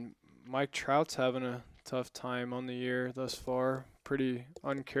 Yeah, and Mike Trout's having a tough time on the year thus far. Pretty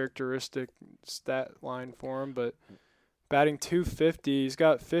uncharacteristic stat line for him, but batting .250. He's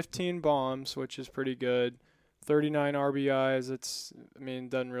got 15 bombs, which is pretty good. 39 RBIs.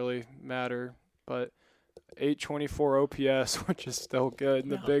 Doesn't really matter, but 824 OPS, which is still good in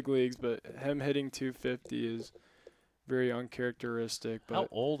the big leagues, but him hitting .250 is very uncharacteristic. But how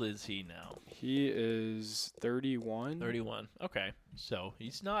old is he now? He is 31. 31. Okay. So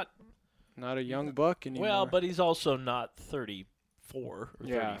he's not a young buck anymore. Well, but he's also not 34 or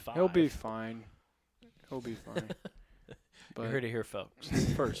 35. He'll be fine. But you heard it here, folks.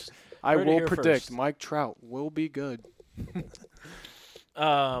 First. I will predict Mike Trout will be good.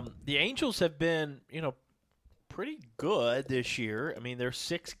 The Angels have been, pretty good this year. I mean, they're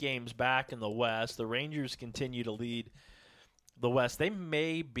 6 games back in the West. The Rangers continue to lead the West. They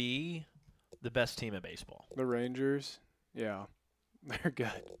may be the best team in baseball. The Rangers? Yeah. They're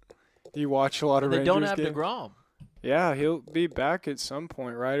good. Do you watch a lot of Rangers games? They don't have games? DeGrom. Yeah, he'll be back at some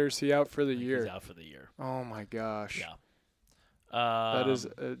point, right? Or is he out for the year? He's out for the year. Oh, my gosh. Yeah. That is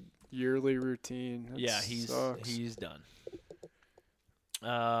a yearly routine. He's done.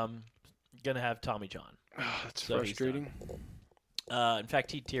 Going to have Tommy John. That's frustrating. In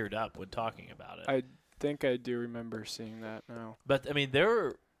fact, he teared up when talking about it. I think I do remember seeing that now. But, I mean,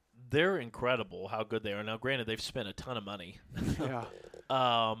 they're incredible how good they are. Now, granted, they've spent a ton of money. Yeah.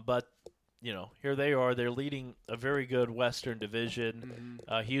 But, here they are. They're leading a very good Western division.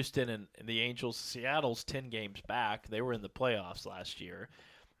 Mm-hmm. Houston and the Angels. Seattle's 10 games back. They were in the playoffs last year.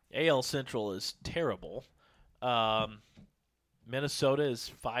 AL Central is terrible. Minnesota is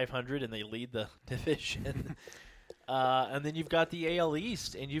 500, and they lead the division. And then you've got the AL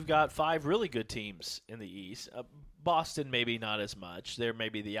East, and you've got 5 really good teams in the East. Boston maybe not as much. They're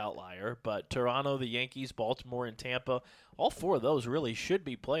maybe the outlier. But Toronto, the Yankees, Baltimore, and Tampa, all 4 of those really should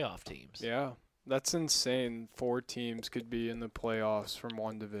be playoff teams. Yeah. That's insane. 4 teams could be in the playoffs from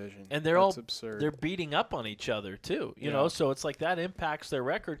one division. And That's absurd. They're beating up on each other too, you know, so it's like that impacts their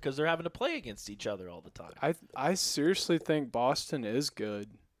record because they're having to play against each other all the time. I seriously think Boston is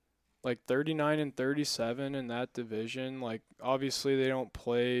good. Like 39 and 37 in that division. Like obviously they don't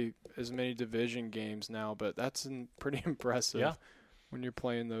play as many division games now, but that's pretty impressive when you're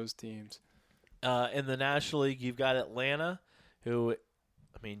playing those teams. In the National League, you've got Atlanta, who,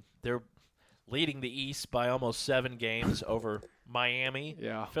 they're leading the East by almost 7 games over Miami.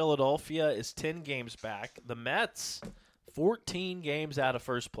 Yeah. Philadelphia is 10 games back. The Mets, 14 games out of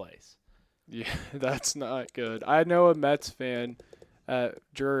first place. Yeah, that's not good. I know a Mets fan at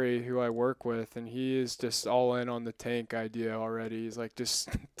Drury who I work with, and he is just all in on the tank idea already. He's like, just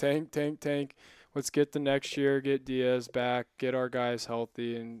tank. Let's get the next year, get Diaz back, get our guys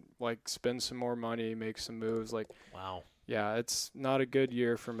healthy, and, spend some more money, make some moves. Wow. Yeah, it's not a good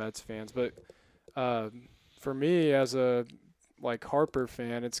year for Mets fans. But for me, as a Harper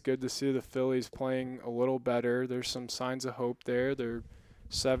fan, it's good to see the Phillies playing a little better. There's some signs of hope there. They're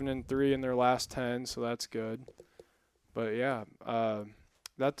 7-3 in their last 10, so that's good. But yeah,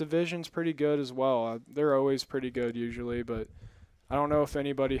 that division's pretty good as well. They're always pretty good usually, but I don't know if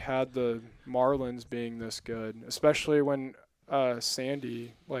anybody had the Marlins being this good, especially when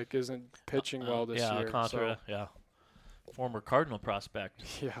Sandy isn't pitching well this year. Alcantara, former Cardinal prospect.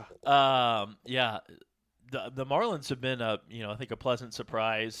 Yeah. The Marlins have been I think a pleasant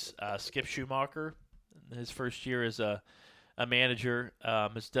surprise. Skip Schumacher, his first year as a manager,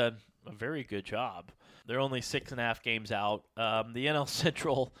 has done a very good job. They're only 6.5 games out. The NL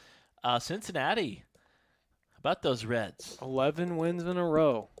Central, Cincinnati. How about those Reds? 11 wins in a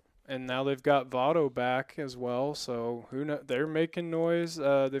row. And now they've got Votto back as well, so who knows? They're making noise.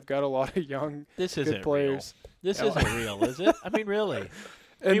 They've got a lot of young good players. This isn't real, is it? Really.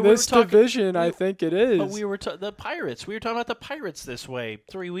 In this division, I think it is. But the Pirates. We were talking about the Pirates this way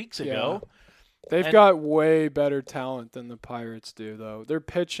 3 weeks ago. They've got way better talent than the Pirates do, though. Their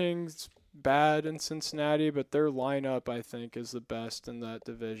pitching's bad in Cincinnati, but their lineup, I think, is the best in that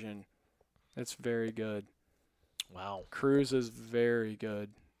division. It's very good. Wow. Cruz is very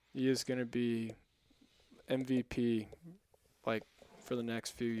good. He is going to be MVP, like, for the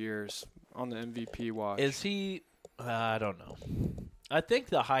next few years on the MVP watch. Is he? I don't know. I think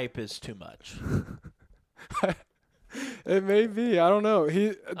the hype is too much. It may be. I don't know.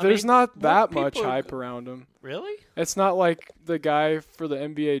 There's not that much hype around him. Really? It's not like the guy for the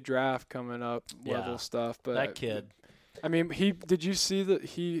NBA draft coming up level stuff. But that kid. I mean, did you see that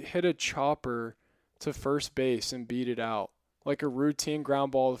he hit a chopper to first base and beat it out? Like a routine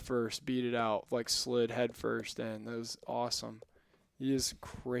ground ball to first, beat it out, like slid head first in. That was awesome. He is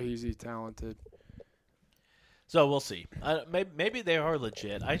crazy talented. So we'll see. Maybe they are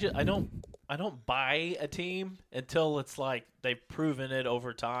legit. I don't buy a team until it's like they've proven it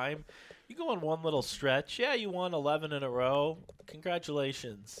over time. You go on one little stretch, you won 11 in a row.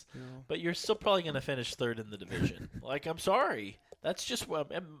 Congratulations. Yeah. But you're still probably going to finish third in the division. Like, I'm sorry. That's just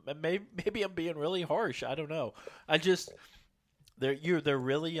maybe I'm being really harsh. I don't know. They're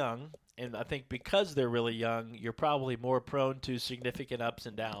really young, and I think because they're really young, you're probably more prone to significant ups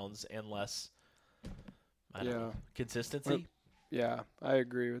and downs and less I don't know, consistency. Yeah, I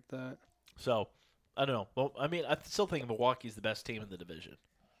agree with that. So, I don't know. Well, I mean, I still think Milwaukee's the best team in the division.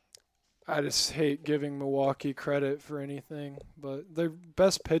 I just hate giving Milwaukee credit for anything, but they're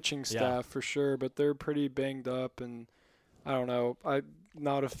best pitching staff for sure, but they're pretty banged up, and I don't know. I'm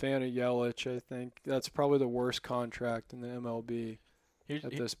not a fan of Yelich. I think that's probably the worst contract in the MLB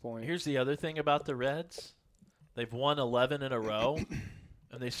at this point. Here's the other thing about the Reds. They've won 11 in a row,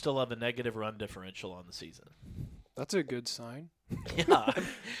 and they still have a negative run differential on the season. That's a good sign. Yeah.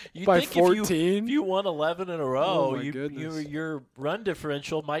 By 14? If you won 11 in a row, your run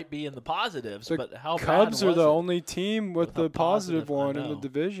differential might be in the positives. But how bad was it? Cubs are the only team with the positive one in the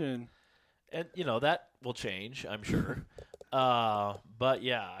division. And, that will change, I'm sure. But,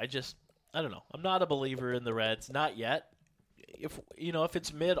 yeah, I don't know. I'm not a believer in the Reds. Not yet. If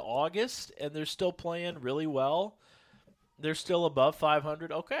it's mid-August and they're still playing really well, they're still above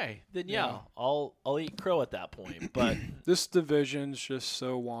 500, okay. Then, I'll eat crow at that point. But this division's just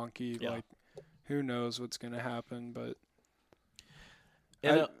so wonky. Yeah. Like, who knows what's going to happen. But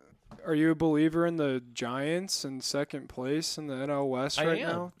are you a believer in the Giants in second place in the NL West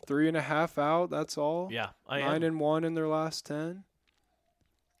now? 3.5 out, that's all? Yeah, I am. 9-1 in their last 10?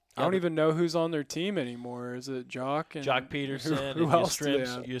 I don't even know who's on their team anymore. Is it Jock Peterson who and else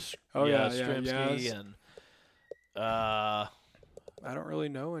Yastrzemski and I don't really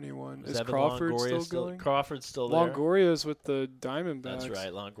know anyone. Is Evan Crawford Longoria still going? Crawford's still there. Longoria's with the Diamondbacks. That's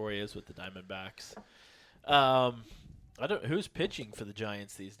right. Longoria's with the Diamondbacks. Who's pitching for the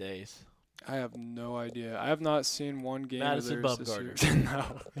Giants these days? I have no idea. I have not seen one game Madison of theirs Bumgarner. this year. No,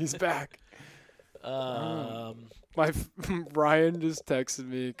 he's back. Ryan just texted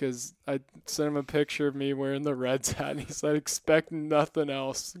me because I sent him a picture of me wearing the Reds hat, and he said, "Expect nothing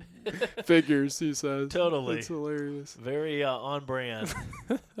else." Figures, he says. Totally. It's hilarious. Very on brand.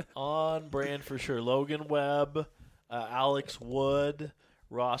 On brand for sure. Logan Webb, Alex Wood,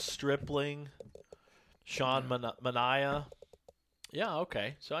 Ross Stripling, Sean Manaea. Yeah,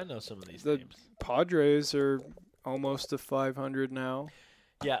 okay. So I know some of these names. The Padres are almost to 500 now.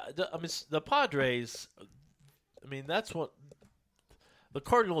 Yeah, the Padres, that's what – the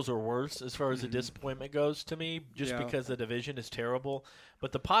Cardinals are worse as far as the disappointment goes to me just because the division is terrible.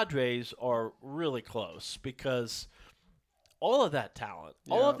 But the Padres are really close because all of that talent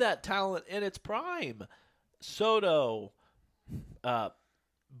in its prime, Soto, Bogarts,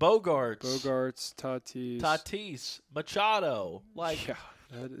 Tatis, Machado.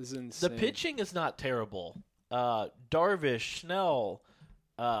 That is insane. The pitching is not terrible. Darvish, Snell –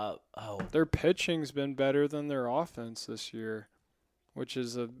 their pitching's been better than their offense this year, which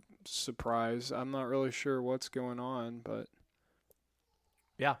is a surprise. I'm not really sure what's going on, but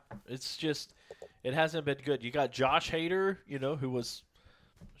yeah, it's just it hasn't been good. You got Josh Hader, who was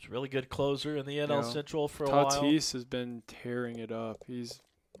a really good closer in the NL Central for a while. Tatis has been tearing it up. He's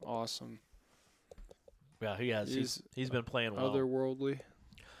awesome. Yeah, he has. He's been playing well. Otherworldly.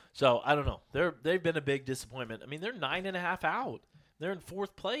 So I don't know. They've been a big disappointment. They're 9.5 out. They're in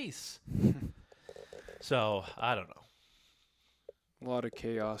fourth place. So, I don't know. A lot of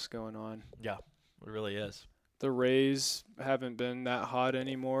chaos going on. Yeah, it really is. The Rays haven't been that hot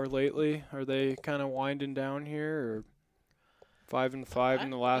anymore lately. Are they kind of winding down here? Or 5-5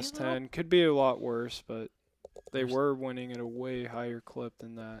 in the last 10? Could be a lot worse, but they were winning at a way higher clip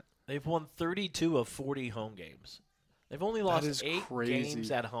than that. They've won 32 of 40 home games. They've only lost 8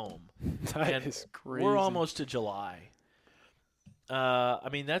 games at home. That is crazy. We're almost to July. I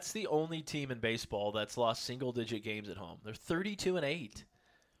mean, that's the only team in baseball that's lost single-digit games at home. They're 32-8.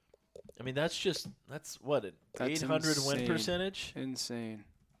 I mean, that's what, an 800 win percentage? Insane.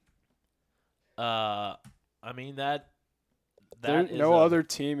 I mean, that is no other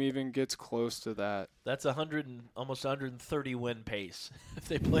team even gets close to that. That's almost 130 win pace if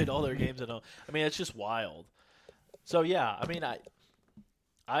they played all their games at home. I mean, it's just wild. So yeah, I mean,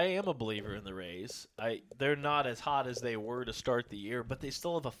 I am a believer in the Rays. They're not as hot as they were to start the year, but they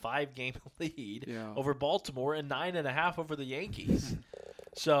still have a 5-game lead over Baltimore and 9.5 over the Yankees.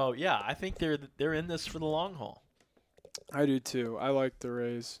 So yeah, I think they're in this for the long haul. I do too. I like the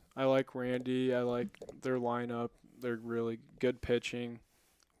Rays. I like Randy. I like their lineup. They're really good pitching.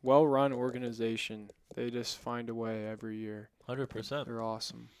 Well-run organization. They just find a way every year. 100%. They're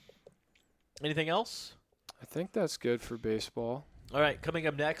awesome. Anything else? I think that's good for baseball. All right, coming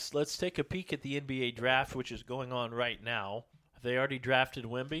up next, let's take a peek at the NBA draft, which is going on right now. Have they already drafted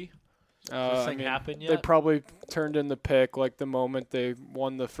Wemby? Has this thing happened yet? They probably turned in the pick like the moment they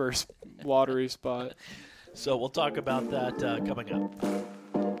won the first lottery spot. So we'll talk about that coming up.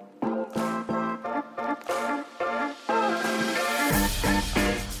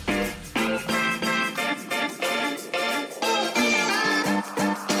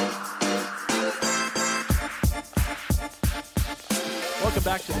 Welcome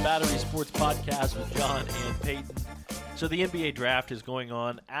back to the Battery Sports Podcast with John and Peyton. So the NBA draft is going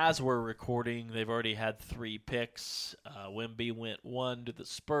on as we're recording. They've already had 3 picks. Wemby went 1 to the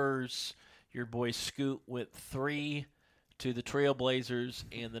Spurs. Your boy Scoot went 3 to the Trailblazers.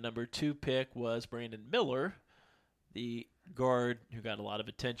 And the number 2 pick was Brandon Miller, the guard who got a lot of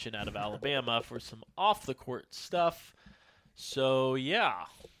attention out of Alabama for some off-the-court stuff. So, yeah.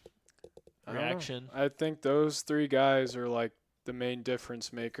 Reaction? I think those 3 guys are like the main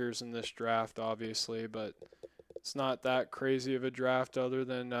difference makers in this draft, obviously, but it's not that crazy of a draft other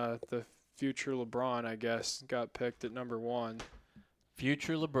than the future LeBron, I guess, got picked at number 1.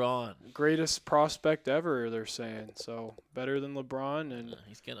 Future LeBron. Greatest prospect ever, they're saying. So better than LeBron, and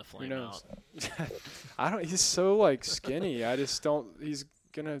he's gonna flame out. He's so like skinny. I just don't. He's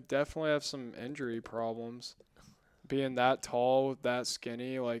gonna definitely have some injury problems. Being that tall, that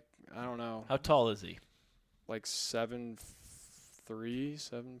skinny, like I don't know. How tall is he? Like 7'3",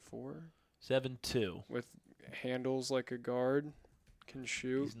 7'4", 7'2", with handles like a guard, can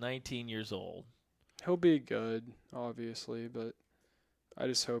shoot. He's 19 years old. He'll be good, obviously, but I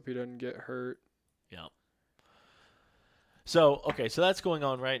just hope he doesn't get hurt. Yeah. So that's going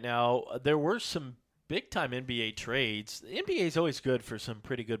on right now. There were some big-time NBA trades. The NBA is always good for some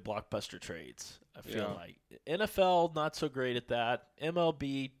pretty good blockbuster trades, I feel like. NFL, not so great at that.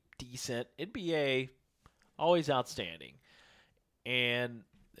 MLB, decent. NBA, always outstanding. And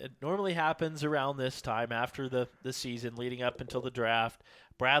it normally happens around this time after the season leading up until the draft.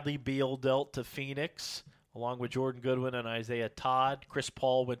 Bradley Beal dealt to Phoenix along with Jordan Goodwin and Isaiah Todd. Chris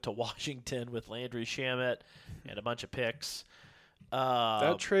Paul went to Washington with Landry Shamet and a bunch of picks.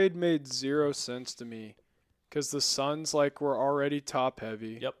 That trade made 0 sense to me because the Suns were already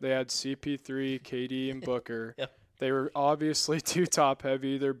top-heavy. Yep. They had CP3, KD, and Booker. Yep. They were obviously too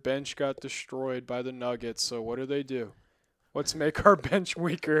top-heavy. Their bench got destroyed by the Nuggets, so what do? Let's make our bench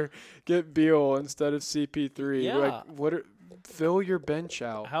weaker. Get Beal instead of CP3. Yeah. Fill your bench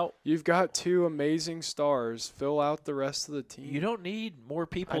out. You've got 2 amazing stars. Fill out the rest of the team. You don't need more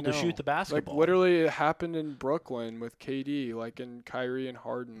people to shoot the basketball. Literally, it happened in Brooklyn with KD, and Kyrie and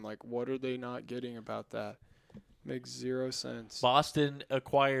Harden. What are they not getting about that? Makes 0 sense. Boston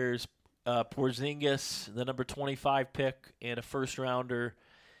acquires Porzingis, the number 25 pick, and a first-rounder.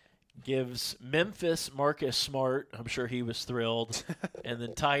 Gives Memphis Marcus Smart. I'm sure he was thrilled. And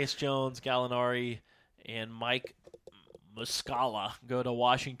then Tyus Jones, Gallinari, and Mike Muscala go to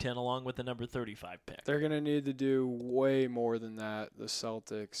Washington along with the number 35 pick. They're going to need to do way more than that, the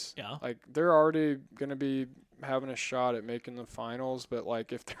Celtics. Yeah. They're already going to be having a shot at making the finals, but,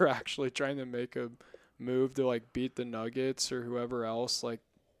 if they're actually trying to make a move to, beat the Nuggets or whoever else,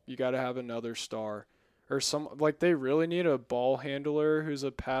 you got to have another star. Or they really need a ball handler who's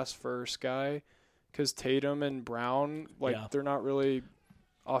a pass-first guy because Tatum and Brown, they're not really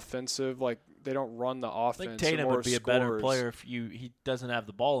offensive. They don't run the offense. I think Tatum would be a better player if he doesn't have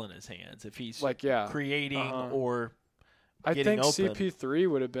the ball in his hands. If he's creating or getting open. I think CP3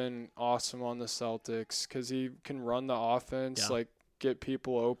 would have been awesome on the Celtics because he can run the offense, get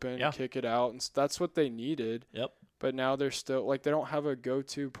people open, kick it out. And that's what they needed. Yep. But now they're still they don't have a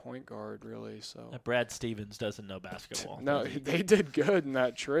go-to point guard really. So Brad Stevens doesn't know basketball. No, they did good in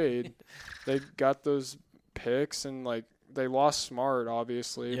that trade. They got those picks, and like they lost Smart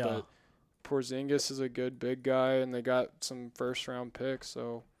obviously, but Porzingis is a good big guy, and they got some first-round picks.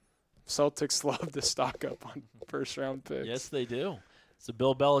 So Celtics love to stock up on first-round picks. Yes, they do. It's the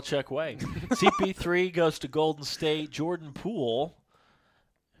Bill Belichick way. CP3 goes to Golden State. Jordan Poole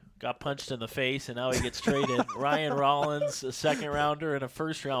got punched in the face, and now he gets traded. Ryan Rollins, a second-rounder and a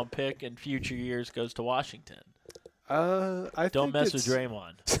first-round pick in future years, goes to Washington. Don't mess with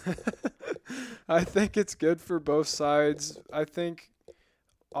Draymond. I think it's good for both sides. I think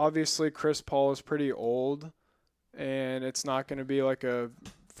obviously Chris Paul is pretty old, and it's not going to be like a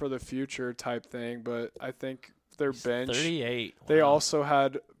for the future type thing, but I think their bench, 38. They also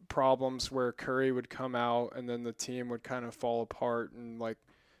had problems where Curry would come out and then the team would kind of fall apart and like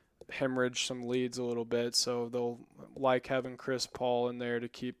hemorrhage some leads a little bit. So they'll like having Chris Paul in there to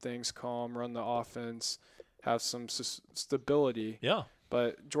keep things calm, run the offense, have some stability. Yeah.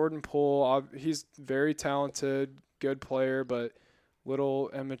 But Jordan Poole, he's very talented, good player, but little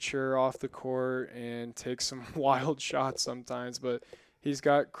immature off the court and takes some wild shots sometimes. But he's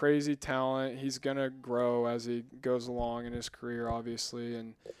got crazy talent. He's going to grow as he goes along in his career, obviously.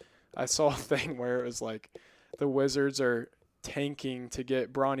 And I saw a thing where it was like the Wizards are tanking to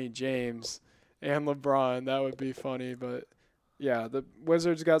get Bronny James and LeBron. That would be funny, but yeah, the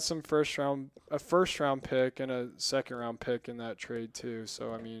Wizards got a first round pick and a second round pick in that trade too.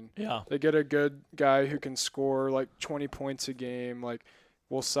 So I mean, they get a good guy who can score like 20 points a game, like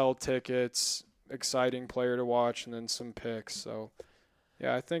will sell tickets, exciting player to watch, and then some picks. So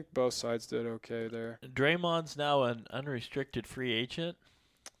yeah, I think both sides did okay there. Draymond's now an unrestricted free agent.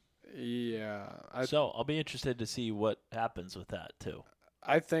 Yeah. So I'll be interested to see what happens with that too.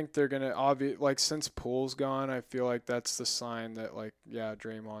 I think they're going to since Poole's gone, I feel like that's the sign that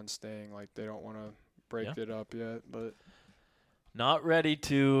Draymond's staying. Like they don't want to break it up yet, but not ready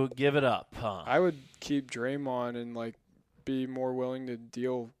to give it up, huh? I would keep Draymond and be more willing to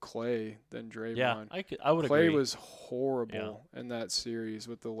deal Clay than Draymond. Yeah, I would Clay agree. was horrible in that series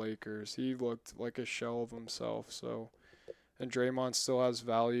with the Lakers. He looked like a shell of himself. So, and Draymond still has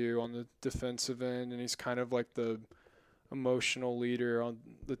value on the defensive end, and he's kind of like the emotional leader on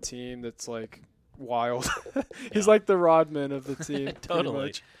the team that's wild. He's like the Rodman of the team.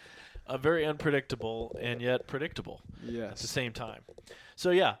 Totally. Very unpredictable and yet predictable at the same time.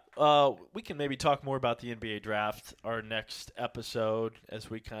 So, we can maybe talk more about the NBA draft our next episode as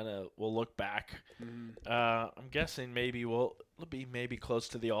we we'll look back. Mm-hmm. I'm guessing we'll be close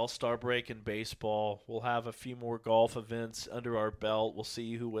to the All-Star break in baseball. We'll have a few more golf events under our belt. We'll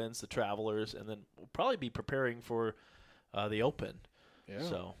see who wins the Travelers, and then we'll probably be preparing for the Open. Yeah.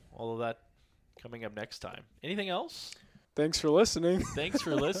 So all of that coming up next time. Anything else? Thanks for listening. Thanks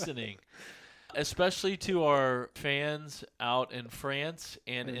for listening. Especially to our fans out in France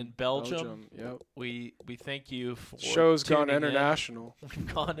and in Belgium. Yep. We thank you for show's gone international.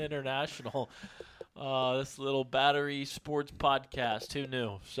 We've gone international. This little Battery Sports podcast. Who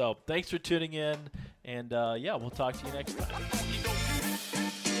knew? So thanks for tuning in, and we'll talk to you next time.